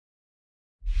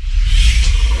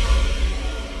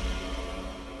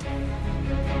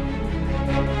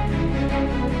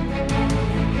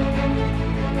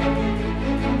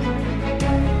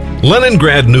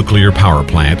Leningrád nuclear power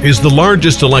plant is the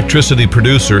largest electricity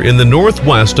producer in the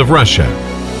northwest of Russia.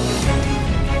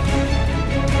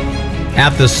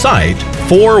 At the site,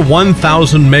 4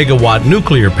 1,000 megawatt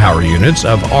nuclear power units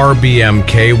of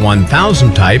RBMK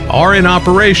 1000 type are in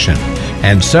operation,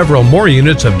 and several more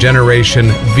units of generation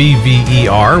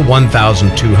VVER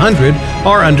 1200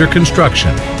 are under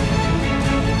construction.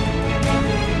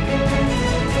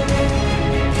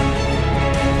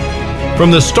 From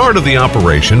the start of the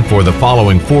operation for the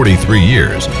following 43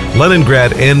 years, Leningrád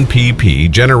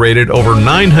NPP generated over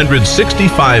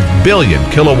 965 billion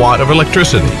kilowatt of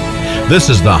electricity. This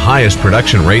is the highest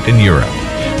production rate in Europe.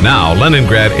 Now,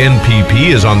 Leningrád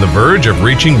NPP is on the verge of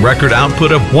reaching record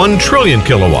output of 1 trillion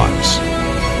kilowatts.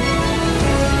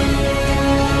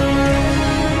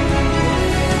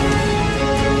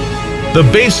 The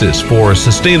basis for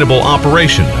sustainable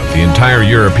operation of the entire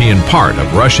European part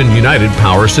of Russian United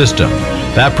Power System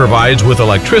that provides with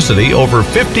electricity over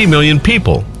 50 million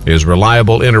people is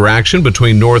reliable interaction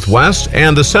between Northwest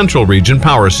and the Central Region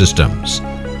power systems.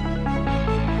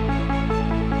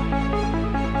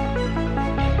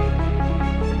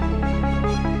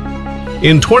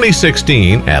 In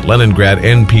 2016, at Leningrád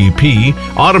NPP,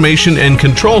 automation and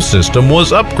control system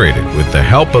was upgraded with the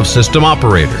help of system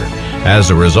operator.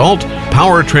 As a result,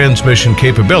 power transmission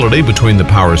capability between the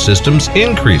power systems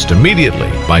increased immediately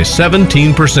by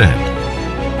 17%.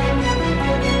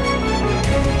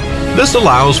 This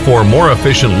allows for more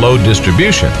efficient load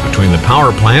distribution between the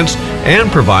power plants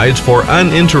and provides for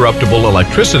uninterruptible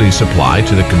electricity supply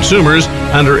to the consumers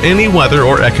under any weather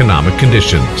or economic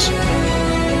conditions.